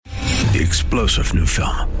the explosive new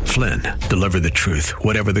film, Flynn, Deliver the Truth,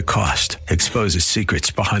 Whatever the Cost, exposes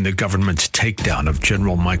secrets behind the government's takedown of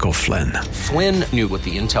General Michael Flynn. Flynn knew what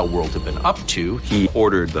the intel world had been up to. He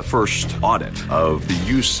ordered the first audit of the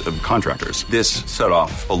use of contractors. This set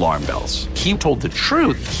off alarm bells. He told the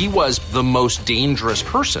truth. He was the most dangerous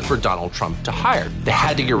person for Donald Trump to hire. They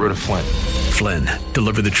had to get rid of Flynn. Flynn,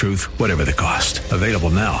 Deliver the Truth, Whatever the Cost. Available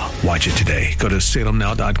now. Watch it today. Go to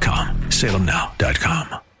salemnow.com.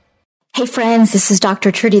 salemnow.com. Hey friends, this is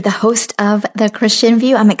Dr. Trudy, the host of The Christian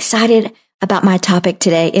View. I'm excited about my topic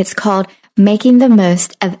today. It's called Making the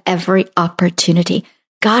Most of Every Opportunity.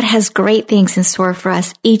 God has great things in store for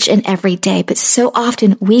us each and every day, but so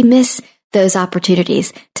often we miss those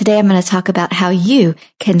opportunities. Today I'm going to talk about how you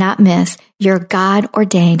cannot miss your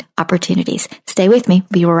God-ordained opportunities. Stay with me.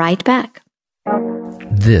 Be right back.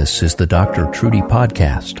 This is the Dr. Trudy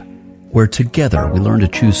Podcast, where together we learn to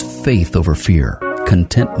choose faith over fear,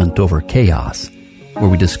 contentment over chaos, where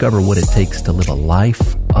we discover what it takes to live a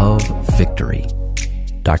life of victory.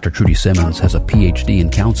 Dr. Trudy Simmons has a PhD in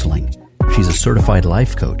counseling. She's a certified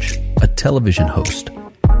life coach, a television host.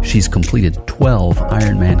 She's completed 12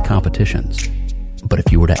 Ironman competitions. But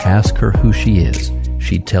if you were to ask her who she is,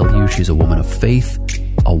 she'd tell you she's a woman of faith,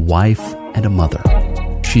 a wife, and a mother.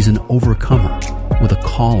 She's an overcomer with a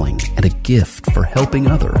calling and a gift for helping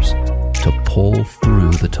others to pull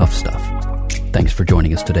through the tough stuff. Thanks for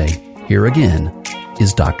joining us today. Here again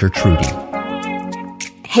is Dr. Trudy.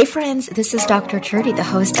 Hey friends, this is Dr. Trudy, the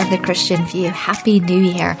host of The Christian View. Happy New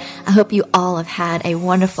Year. I hope you all have had a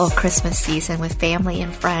wonderful Christmas season with family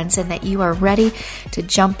and friends and that you are ready to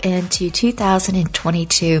jump into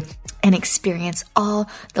 2022 and experience all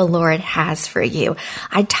the Lord has for you.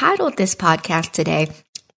 I titled this podcast today,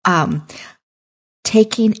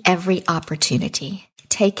 Taking Every Opportunity.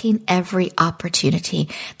 Taking every opportunity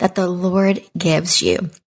that the Lord gives you.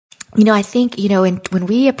 You know, I think, when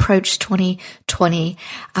we approached 2020,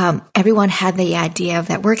 everyone had the idea of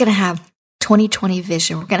that we're going to have 2020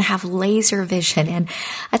 vision. We're going to have laser vision. And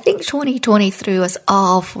I think 2020 threw us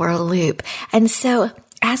all for a loop. And so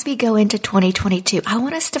as we go into 2022, I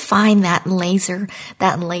want us to find that laser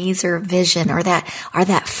vision or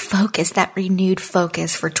that focus, that renewed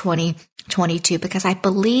focus for 2022, because I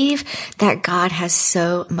believe that God has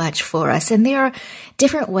so much for us. And there are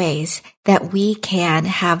different ways that we can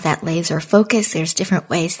have that laser focus. There's different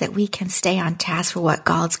ways that we can stay on task for what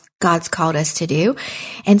God's called us to do.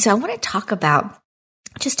 And so I want to talk about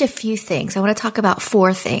just a few things. I want to talk about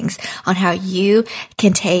 4 things on how you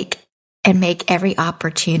can take and make every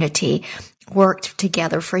opportunity work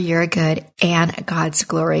together for your good and God's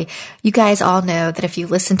glory. You guys all know that if you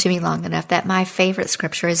listen to me long enough, that my favorite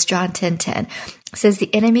scripture is John 10:10. It says,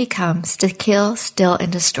 the enemy comes to kill, steal,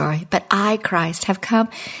 and destroy, but I, Christ, have come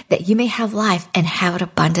that you may have life and have it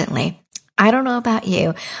abundantly. I don't know about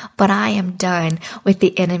you, but I am done with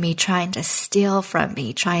the enemy trying to steal from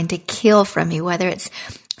me, trying to kill from me, whether it's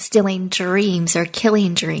stealing dreams or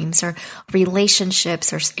killing dreams or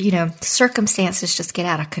relationships or, circumstances just get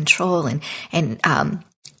out of control and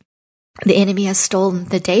the enemy has stolen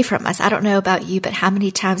the day from us. I don't know about you, but how many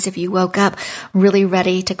times have you woke up really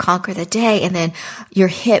ready to conquer the day and then you're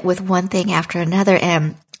hit with one thing after another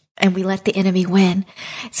and we let the enemy win.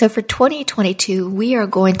 So for 2022, we are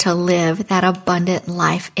going to live that abundant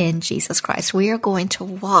life in Jesus Christ. We are going to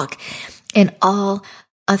walk in all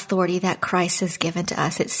authority that Christ has given to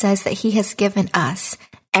us. It says that he has given us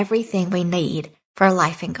everything we need for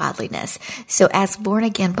life and godliness. So as born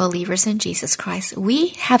again believers in Jesus Christ, we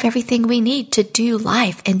have everything we need to do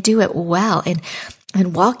life and do it well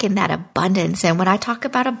and walk in that abundance. And when I talk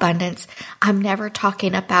about abundance, I'm never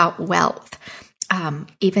talking about wealth.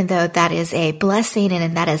 Even though that is a blessing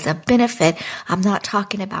and that is a benefit, I'm not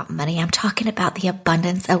talking about money. I'm talking about the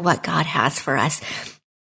abundance of what God has for us.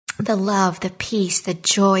 The love, the peace, the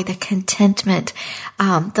joy, the contentment,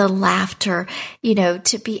 the laughter,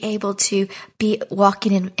 to be able to be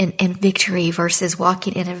walking in victory versus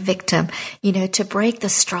walking in a victim, to break the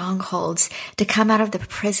strongholds, to come out of the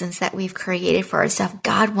prisons that we've created for ourselves.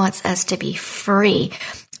 God wants us to be free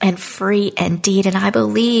and free indeed. And I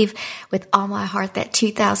believe with all my heart that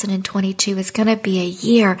 2022 is going to be a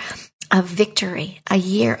year of victory, a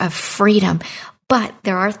year of freedom. But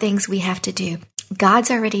there are things we have to do.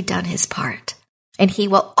 God's already done his part, and he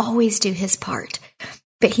will always do his part,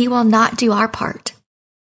 but he will not do our part.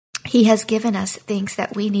 He has given us things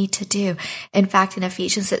that we need to do. In fact, in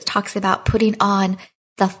Ephesians, it talks about putting on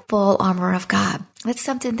the full armor of God. That's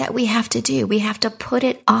something that we have to do. We have to put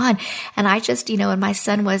it on. And I just, when my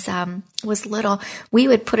son was little, we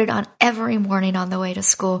would put it on every morning on the way to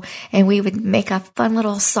school, and we would make a fun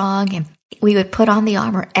little song and we would put on the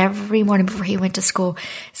armor every morning before he went to school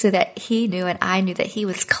so that he knew and I knew that he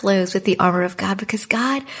was clothed with the armor of God, because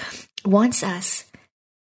God wants us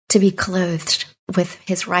to be clothed with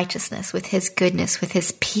his righteousness, with his goodness, with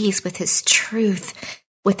his peace, with his truth,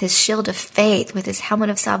 with his shield of faith, with his helmet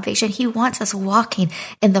of salvation. He wants us walking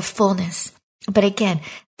in the fullness. But again,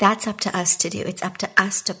 that's up to us to do. It's up to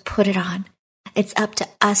us to put it on. It's up to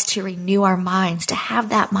us to renew our minds, to have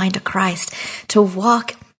that mind of Christ, to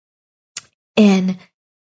walk in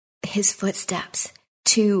his footsteps,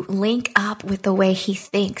 to link up with the way he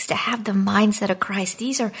thinks, to have the mindset of Christ.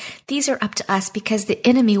 These are up to us, because the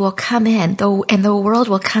enemy will come in, and the world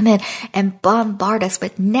will come in and bombard us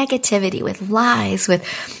with negativity, with lies,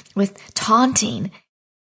 with taunting.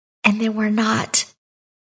 And then we're not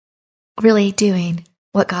really doing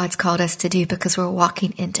what God's called us to do, because we're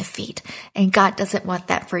walking in defeat. And God doesn't want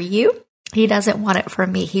that for you. He doesn't want it for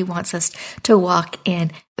me. He wants us to walk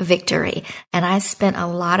in victory. And I spent a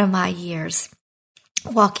lot of my years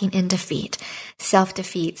walking in defeat,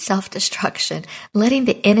 self-destruction, letting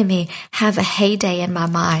the enemy have a heyday in my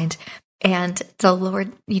mind. And the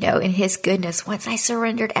Lord, in his goodness, once I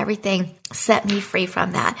surrendered everything, set me free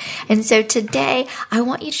from that. And so today, I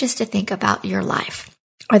want you just to think about your life.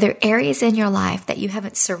 Are there areas in your life that you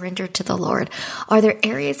haven't surrendered to the Lord? Are there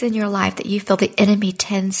areas in your life that you feel the enemy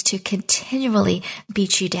tends to continually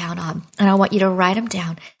beat you down on? And I want you to write them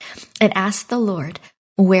down and ask the Lord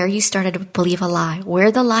where you started to believe a lie, where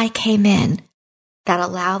the lie came in that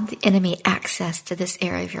allowed the enemy access to this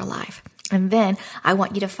area of your life. And then I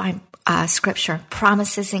want you to find scripture,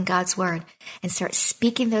 promises in God's word, and start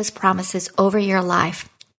speaking those promises over your life,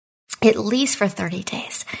 at least for 30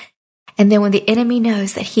 days. And then when the enemy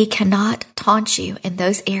knows that he cannot taunt you in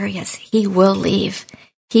those areas, he will leave.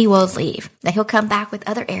 He will leave. Now he'll come back with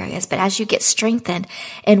other areas, but as you get strengthened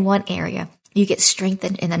in one area, you get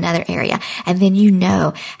strengthened in another area. And then you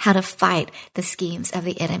know how to fight the schemes of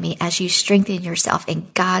the enemy as you strengthen yourself in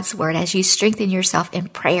God's word, as you strengthen yourself in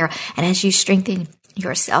prayer, and as you strengthen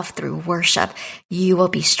yourself through worship, you will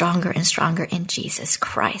be stronger and stronger in Jesus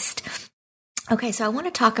Christ. Okay, so I want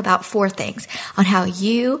to talk about 4 things on how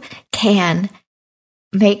you can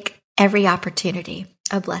make every opportunity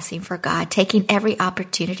a blessing for God, taking every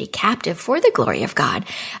opportunity captive for the glory of God.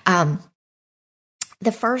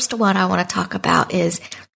 The first one I want to talk about is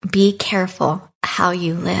be careful how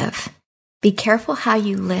you live. Be careful how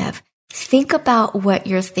you live. Think about what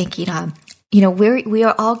you're thinking on. We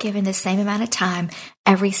are all given the same amount of time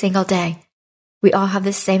every single day. We all have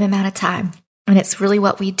the same amount of time. And it's really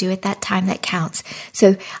what we do at that time that counts.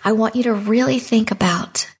 So I want you to really think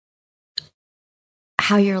about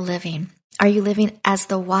how you're living. Are you living as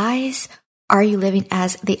the wise? Are you living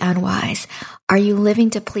as the unwise? Are you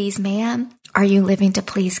living to please man? Are you living to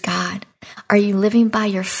please God? Are you living by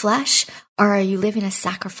your flesh, or are you living a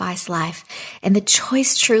sacrifice life? And the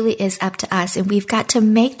choice truly is up to us. And we've got to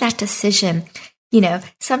make that decision.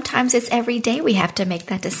 Sometimes it's every day we have to make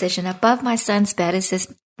that decision. Above my son's bed is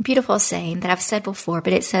this beautiful saying that I've said before,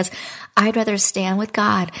 but it says, I'd rather stand with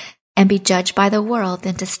God and be judged by the world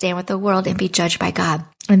than to stand with the world and be judged by God.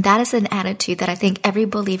 And that is an attitude that I think every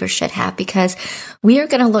believer should have, because we are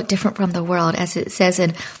going to look different from the world. As it says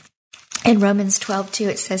in Romans 12:2,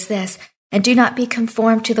 it says this, and do not be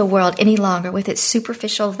conformed to the world any longer with its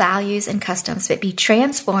superficial values and customs, but be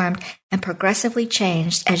transformed and progressively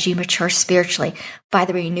changed as you mature spiritually by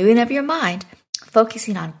the renewing of your mind,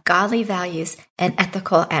 focusing on godly values and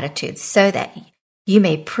ethical attitudes, so that you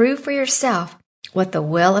may prove for yourself what the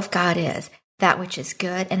will of God is, that which is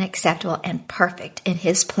good and acceptable and perfect in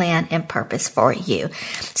his plan and purpose for you.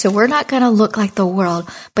 So we're not going to look like the world,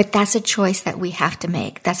 but that's a choice that we have to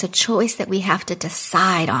make. That's a choice that we have to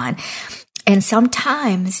decide on. And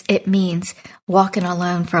sometimes it means walking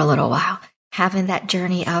alone for a little while, having that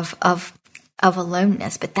journey of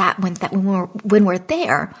aloneness. But when we're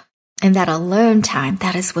there, and that alone time,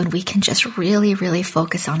 that is when we can just really, really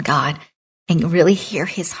focus on God and really hear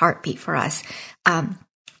his heartbeat for us.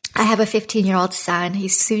 I have a 15-year-old son.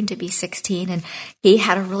 He's soon to be 16, and he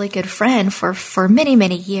had a really good friend for many,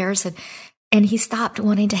 many years, and he stopped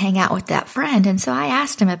wanting to hang out with that friend. And so I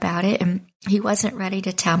asked him about it, and he wasn't ready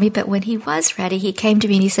to tell me. But when he was ready, he came to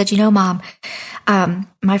me and he said, Mom,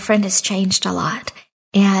 my friend has changed a lot.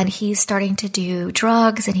 And he's starting to do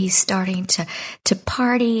drugs, and he's starting to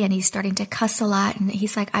party, and he's starting to cuss a lot. And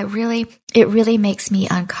he's like, it really makes me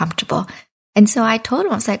uncomfortable. And so I told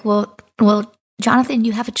him, I was like, well, Jonathan,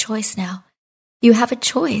 you have a choice now. You have a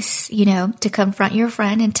choice, to confront your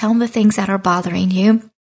friend and tell him the things that are bothering you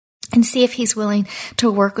and see if he's willing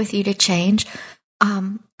to work with you to change.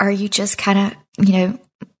 Are you just kind of,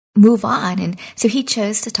 move on. And so he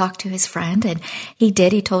chose to talk to his friend, and he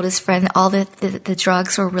did. He told his friend all the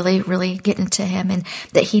drugs were really, really getting to him, and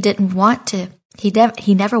that he didn't want to.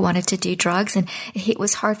 He never wanted to do drugs, and it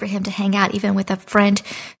was hard for him to hang out even with a friend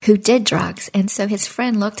who did drugs. And so his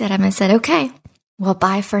friend looked at him and said, "Okay, well,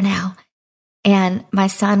 bye for now." And my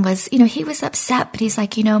son was, he was upset, but he's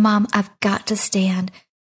like, Mom, I've got to stand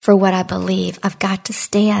for what I believe. I've got to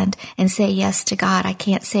stand and say yes to God. I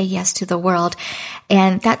can't say yes to the world.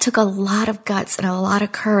 And that took a lot of guts and a lot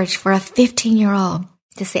of courage for a 15-year-old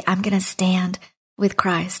to say, I'm going to stand with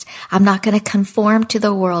Christ. I'm not going to conform to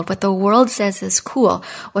the world. What the world says is cool,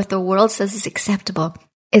 what the world says is acceptable,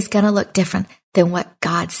 is going to look different than what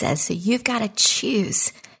God says. So you've got to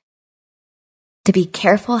choose to be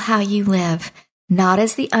careful how you live, not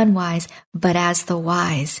as the unwise, but as the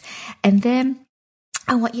wise. And then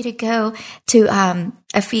I want you to go to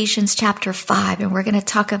Ephesians chapter 5, and we're going to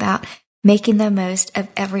talk about making the most of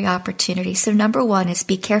every opportunity. So number 1 is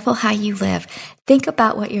be careful how you live. Think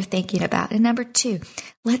about what you're thinking about. And number 2,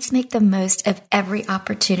 let's make the most of every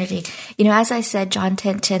opportunity. As I said, John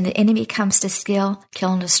 10:10, the enemy comes to steal,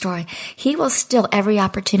 kill, and destroy. He will steal every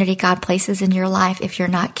opportunity God places in your life if you're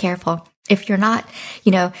not careful. If you're not,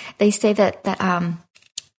 they say that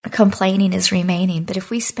complaining is remaining. But if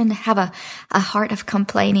we have a heart of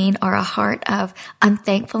complaining or a heart of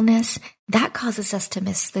unthankfulness, that causes us to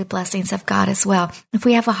miss the blessings of God as well. If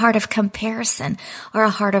we have a heart of comparison or a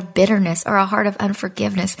heart of bitterness or a heart of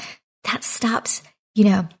unforgiveness, that stops,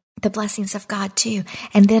 the blessings of God too.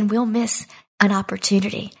 And then we'll miss an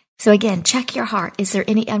opportunity. So again, check your heart. Is there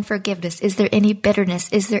any unforgiveness? Is there any bitterness?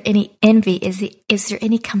 Is there any envy? Is there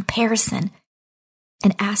any comparison?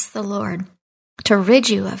 And ask the Lord to rid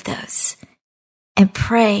you of those, and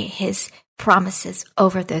pray his promises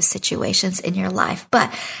over those situations in your life.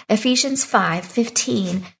 But Ephesians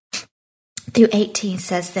 5:15 through 18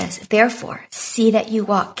 says this: "Therefore, see that you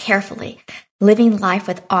walk carefully, living life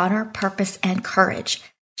with honor, purpose, and courage,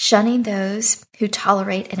 shunning those who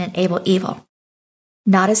tolerate and enable evil.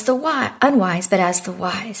 Not as the unwise, but as the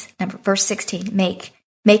wise." Verse 16,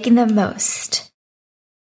 making the most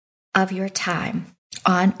of your time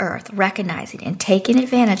on earth, recognizing and taking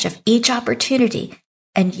advantage of each opportunity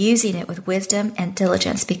and using it with wisdom and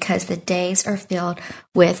diligence, because the days are filled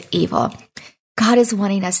with evil. God is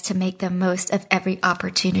wanting us to make the most of every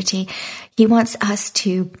opportunity. He wants us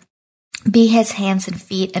to be his hands and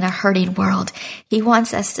feet in a hurting world. He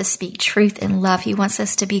wants us to speak truth and love. He wants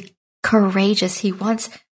us to be courageous. He wants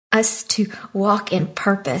us to walk in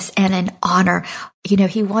purpose and in honor.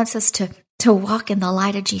 He wants us to walk in the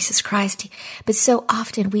light of Jesus Christ. But so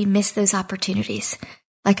often we miss those opportunities.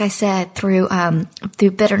 Like I said, through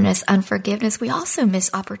bitterness, unforgiveness, we also miss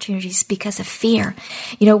opportunities because of fear.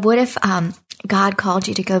 What if God called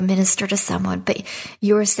you to go minister to someone, but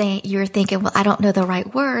you're thinking, well, I don't know the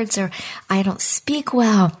right words, or I don't speak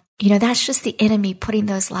well. That's just the enemy putting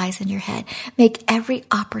those lies in your head. Take every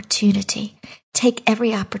opportunity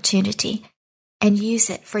and use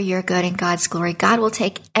it for your good and God's glory. God will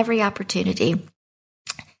take every opportunity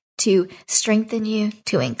to strengthen you,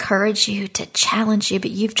 to encourage you, to challenge you,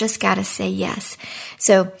 but you've just got to say yes.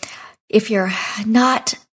 So if you're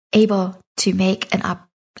not able to make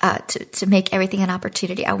to make everything an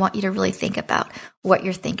opportunity, I want you to really think about what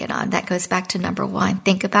you're thinking on. That goes back to number 1.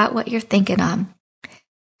 Think about what you're thinking on.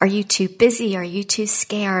 Are you too busy? Are you too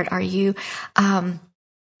scared? Are you,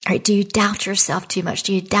 do you doubt yourself too much?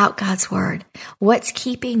 Do you doubt God's word? What's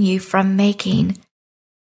keeping you from making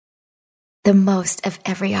the most of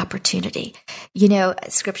every opportunity?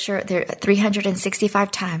 Scripture, there are 365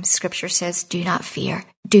 times Scripture says, do not fear,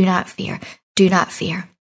 do not fear, do not fear.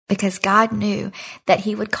 Because God knew that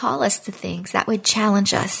he would call us to things that would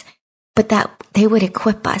challenge us, but that they would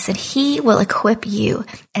equip us. And he will equip you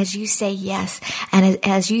as you say yes. And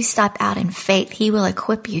as you step out in faith, he will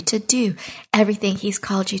equip you to do everything he's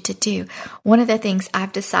called you to do. One of the things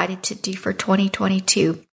I've decided to do for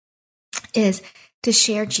 2022 is to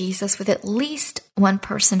share Jesus with at least one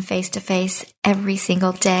person face to face every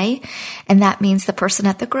single day. And that means the person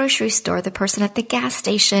at the grocery store, the person at the gas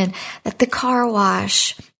station, at the car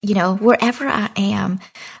wash, wherever I am.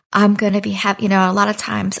 I'm going to be happy. A lot of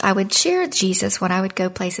times I would share Jesus when I would go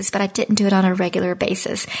places, but I didn't do it on a regular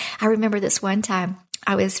basis. I remember this one time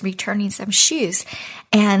I was returning some shoes,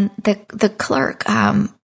 and the clerk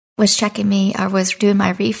was checking me, or was doing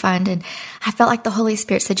my refund, and I felt like the Holy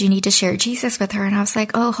Spirit said, you need to share Jesus with her. And I was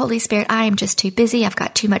like, oh, Holy Spirit, I am just too busy. I've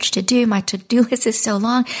got too much to do. My to-do list is so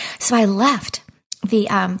long. So I left.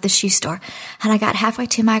 the shoe store, and I got halfway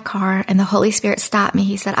to my car and the Holy Spirit stopped me.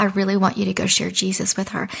 He said, I really want you to go share Jesus with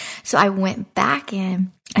her. So I went back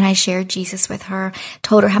in and I shared Jesus with her,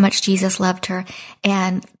 told her how much Jesus loved her.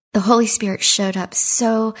 And the Holy Spirit showed up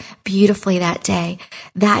so beautifully that day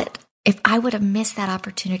that if I would have missed that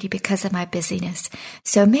opportunity because of my busyness.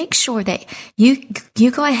 So make sure that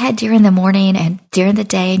you go ahead during the morning and during the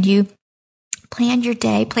day and you plan your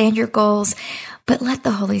day, plan your goals, but let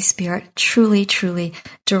the Holy Spirit truly, truly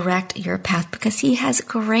direct your path, because He has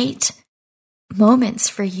great moments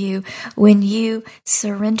for you when you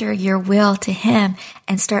surrender your will to Him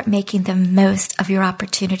and start making the most of your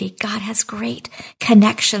opportunity. God has great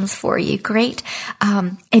connections for you, great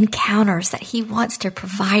encounters that He wants to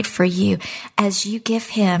provide for you as you give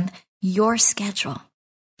Him your schedule.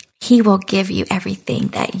 He will give you everything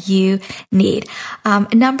that you need.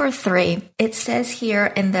 Number 3, it says here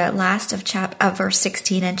in the last of verse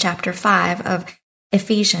 16 in chapter 5 of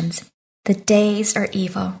Ephesians, the days are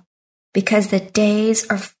evil because the days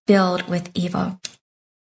are filled with evil.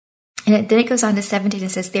 And then it goes on to 17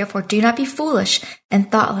 and says, therefore, do not be foolish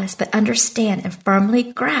and thoughtless, but understand and firmly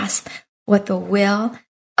grasp what the will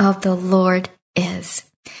of the Lord is.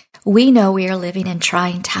 We know we are living in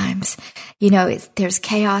trying times. There's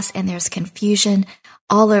chaos and there's confusion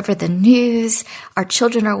all over the news. Our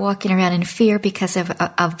children are walking around in fear because of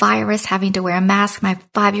a virus, having to wear a mask. My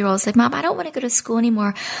 5-year-old said, Mom, I don't want to go to school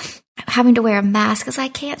anymore having to wear a mask because I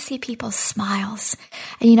can't see people's smiles.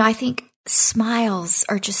 And, I think smiles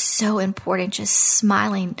are just so important. Just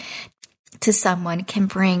smiling to someone can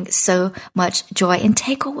bring so much joy and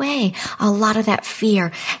take away a lot of that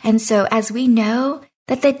fear. And so as we know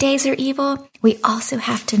that the days are evil, we also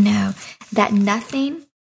have to know that nothing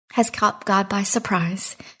has caught God by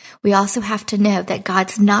surprise. We also have to know that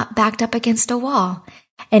God's not backed up against a wall.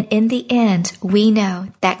 And in the end, we know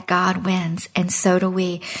that God wins, and so do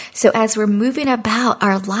we. So as we're moving about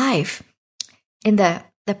our life in the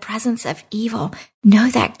presence of evil, know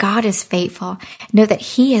that God is faithful. Know that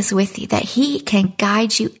He is with you, that He can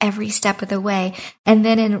guide you every step of the way. And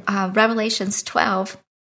then in Revelations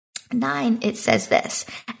 12:9, it says this,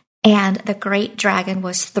 and the great dragon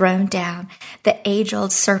was thrown down, the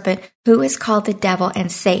age-old serpent who is called the devil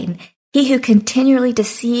and Satan, he who continually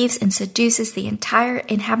deceives and seduces the entire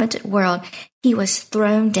inhabited world. He was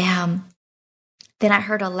thrown down. Then I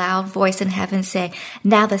heard a loud voice in heaven say,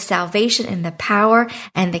 now the salvation and the power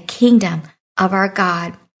and the kingdom of our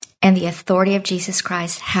God and the authority of Jesus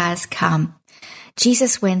Christ has come.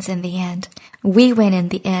 Jesus wins in the end. We win in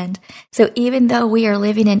the end. So even though we are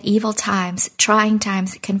living in evil times, trying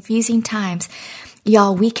times, confusing times,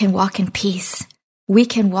 y'all, we can walk in peace. We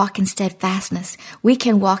can walk in steadfastness. We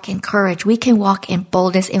can walk in courage. We can walk in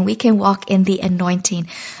boldness, and we can walk in the anointing.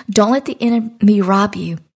 Don't let the enemy rob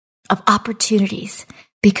you of opportunities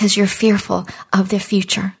because you're fearful of the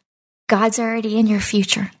future. God's already in your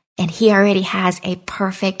future, and He already has a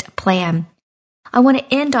perfect plan. I want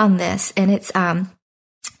to end on this, and it's from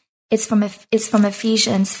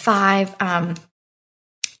Ephesians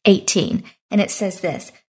 5:18, and it says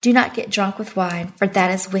this: do not get drunk with wine, for that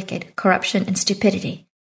is wicked, corruption, and stupidity,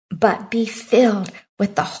 but be filled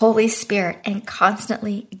with the Holy Spirit and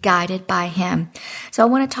constantly guided by Him. So I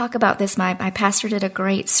want to talk about this. My pastor did a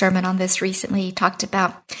great sermon on this recently. He talked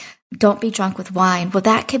about don't be drunk with wine. Well,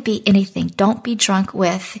 that could be anything. Don't be drunk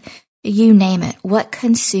with, you name it. What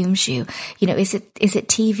consumes you? Is it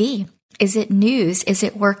TV? Is it news? Is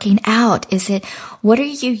it working out? What are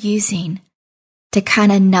you using to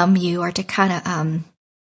kind of numb you, or to kind of,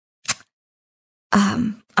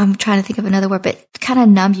 I'm trying to think of another word, but kind of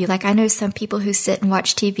numb you. Like I know some people who sit and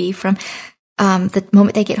watch TV from the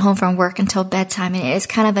moment they get home from work until bedtime, and it's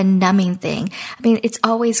kind of a numbing thing. I mean, it's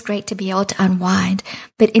always great to be able to unwind,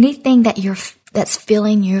 but anything that's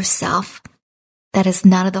filling yourself that is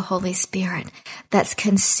not of the Holy Spirit, that's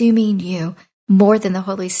consuming you more than the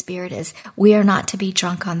Holy Spirit is, we are not to be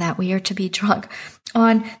drunk on that. We are to be drunk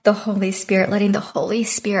on the Holy Spirit, letting the Holy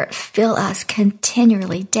Spirit fill us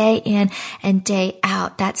continually, day in and day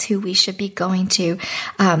out. That's who we should be going to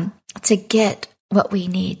get what we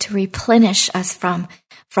need, to replenish us from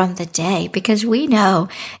the day. Because we know,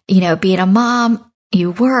 being a mom,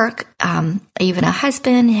 you work, even a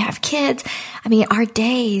husband, you have kids. I mean, our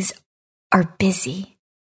days are busy.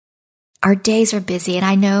 Our days are busy. And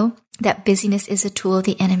I know that busyness is a tool of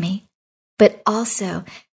the enemy, but also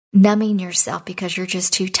numbing yourself because you're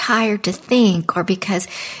just too tired to think, or because,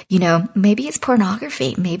 maybe it's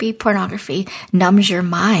pornography. Maybe pornography numbs your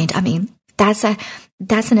mind. I mean, that's an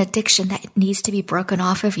addiction that needs to be broken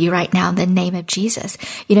off of you right now in the name of Jesus.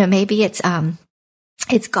 Maybe it's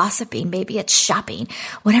It's gossiping, maybe it's shopping,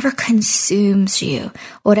 whatever consumes you,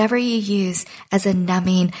 whatever you use as a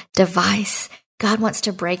numbing device. God wants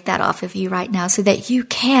to break that off of you right now so that you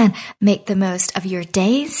can make the most of your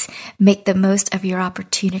days, make the most of your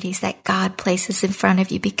opportunities that God places in front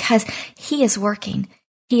of you, because He is working.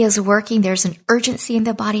 He is working. There's an urgency in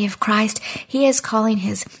the body of Christ. He is calling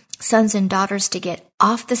His sons and daughters to get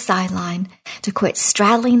off the sideline, to quit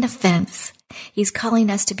straddling the fence. He's calling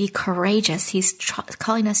us to be courageous. He's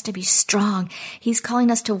calling us to be strong. He's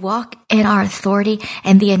calling us to walk in our authority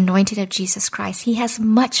and the anointing of Jesus Christ. He has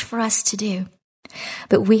much for us to do,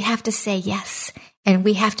 but we have to say yes, and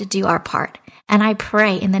we have to do our part. And I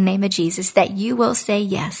pray in the name of Jesus that you will say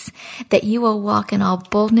yes, that you will walk in all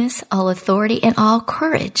boldness, all authority, and all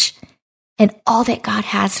courage, and all that God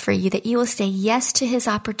has for you, that you will say yes to His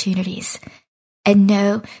opportunities and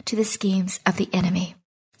no to the schemes of the enemy.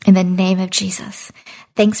 In the name of Jesus.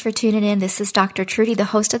 Thanks for tuning in. This is Dr. Trudy, the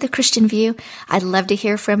host of The Christian View. I'd love to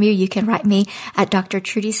hear from you. You can write me at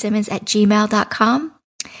drtrudysimmons@gmail.com.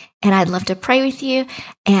 And I'd love to pray with you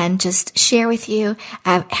and just share with you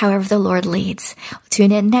however the Lord leads.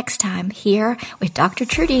 Tune in next time here with Dr.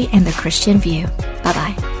 Trudy and The Christian View.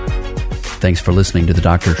 Bye-bye. Thanks for listening to the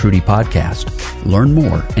Dr. Trudy Podcast. Learn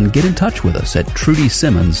more and get in touch with us at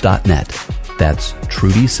trudysimmons.net. That's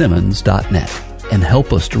trudysimmons.net. And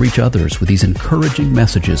help us to reach others with these encouraging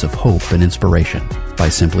messages of hope and inspiration by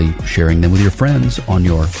simply sharing them with your friends on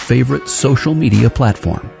your favorite social media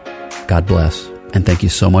platform. God bless, and thank you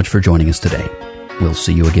so much for joining us today. We'll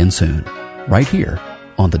see you again soon, right here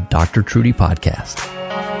on the Dr. Trudy Podcast.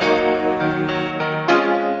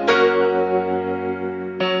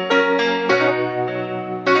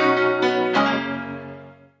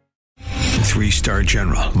 3-star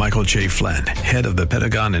General Michael J. Flynn, head of the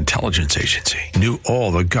Pentagon Intelligence Agency, knew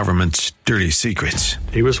all the government's dirty secrets.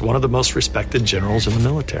 He was one of the most respected generals in the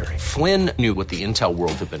military. Flynn knew what the intel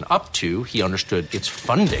world had been up to. He understood its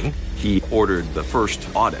funding. He ordered the first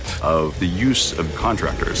audit of the use of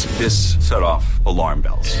contractors. This set off alarm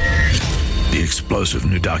bells. The explosive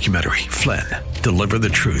new documentary, Flynn, Deliver the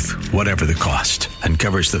Truth, Whatever the Cost,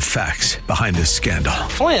 uncovers the facts behind this scandal.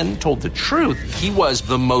 Flynn told the truth. He was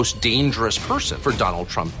the most dangerous person for Donald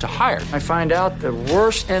Trump to hire. I find out the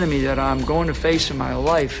worst enemy that I'm going to face in my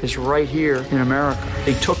life is right here in America.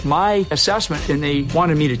 They took my assessment and they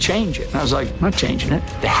wanted me to change it. And I was like, I'm not changing it.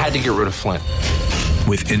 They had to get rid of Flynn.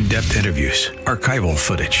 With in-depth interviews, archival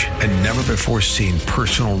footage, and never-before-seen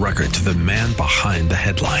personal records of the man behind the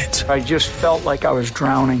headlines. I just felt like I was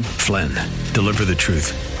drowning. Flynn, Deliver the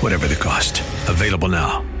Truth, Whatever the Cost. Available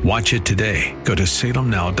now. Watch it today. Go to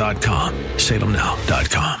salemnow.com.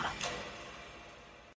 salemnow.com.